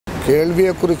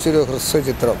കേൾവിയെക്കുറിച്ചൊരു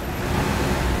ഹ്രസ്വചിത്രം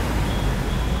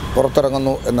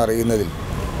പുറത്തിറങ്ങുന്നു എന്നറിയുന്നതിൽ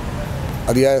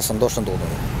അതിയായ സന്തോഷം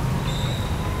തോന്നുന്നു.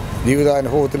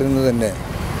 ജീവിതാനുഭവത്തിൽ നിന്ന് തന്നെ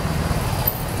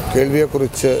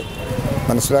കേൾവിയെക്കുറിച്ച്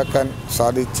മനസ്സിലാക്കാൻ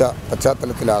സാധിച്ച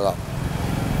പശ്ചാത്തലത്തിലാകാം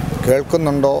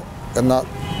കേൾക്കുന്നുണ്ടോ എന്ന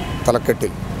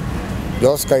തലക്കെട്ടിൽ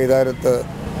ജോസ് കൈതാരത്ത്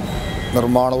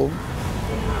നിർമ്മാണവും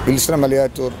വിൽസൺ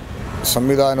മലയാറ്റൂർ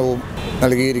സംവിധാനവും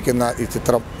നൽകിയിരിക്കുന്ന ഈ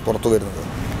ചിത്രം പുറത്തു വരുന്നത്.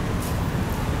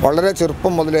 വളരെ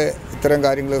ചെറുപ്പം മുതലേ ഇത്തരം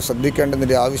കാര്യങ്ങൾ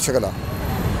ശ്രദ്ധിക്കേണ്ടതിൻ്റെ ആവശ്യകത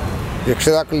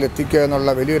രക്ഷിതാക്കളിൽ എത്തിക്കുക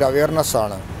എന്നുള്ള വലിയൊരു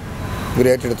അവയർനെസ്സാണ്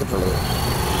ഇവരേറ്റെടുത്തിട്ടുള്ളത്.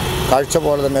 കാഴ്ച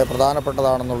പോലെ തന്നെ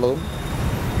പ്രധാനപ്പെട്ടതാണെന്നുള്ളതും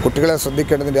കുട്ടികളെ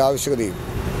ശ്രദ്ധിക്കേണ്ടതിൻ്റെ ആവശ്യകതയും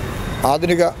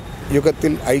ആധുനിക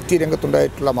യുഗത്തിൽ IT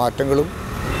രംഗത്തുണ്ടായിട്ടുള്ള മാറ്റങ്ങളും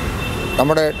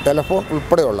നമ്മുടെ ടെലിഫോൺ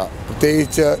ഉൾപ്പെടെയുള്ള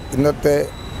പ്രത്യേകിച്ച് ഇന്നത്തെ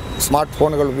സ്മാർട്ട്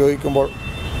ഫോണുകൾ ഉപയോഗിക്കുമ്പോൾ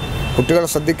കുട്ടികൾ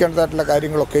ശ്രദ്ധിക്കേണ്ടതായിട്ടുള്ള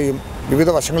കാര്യങ്ങളൊക്കെയും വിവിധ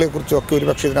വശങ്ങളെക്കുറിച്ചുമൊക്കെ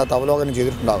ഒരുപക്ഷെ ഇതിനകത്ത് അവലോകനം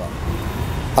ചെയ്തിട്ടുണ്ടാകാം.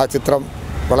 ആ ചിത്രം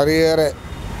വളരെയേറെ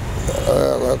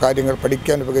കാര്യങ്ങൾ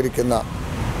പഠിക്കാൻ ഉപകരിക്കുന്ന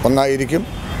ഒന്നായിരിക്കും.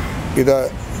 ഇത്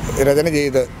രചന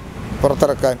ചെയ്ത്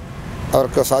പുറത്തിറക്കാൻ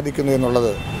അവർക്ക് സാധിക്കുന്നു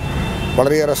എന്നുള്ളത്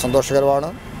വളരെയേറെ സന്തോഷകരമാണ്.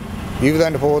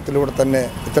 ജീവിതാനുഭവത്തിലൂടെ തന്നെ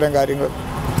ഇത്തരം കാര്യങ്ങൾ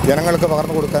ജനങ്ങൾക്ക്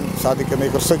പകർന്നു കൊടുക്കാൻ സാധിക്കുന്ന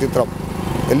ഈ ഹ്രസ്വചിത്രം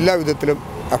എല്ലാവിധത്തിലും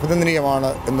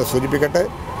അഭിനന്ദനീയമാണ് എന്ന് സൂചിപ്പിക്കട്ടെ.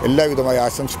 എല്ലാവിധമായ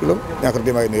ആശംസകളും ഞാൻ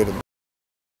കൃത്യമായി നേരുന്നു.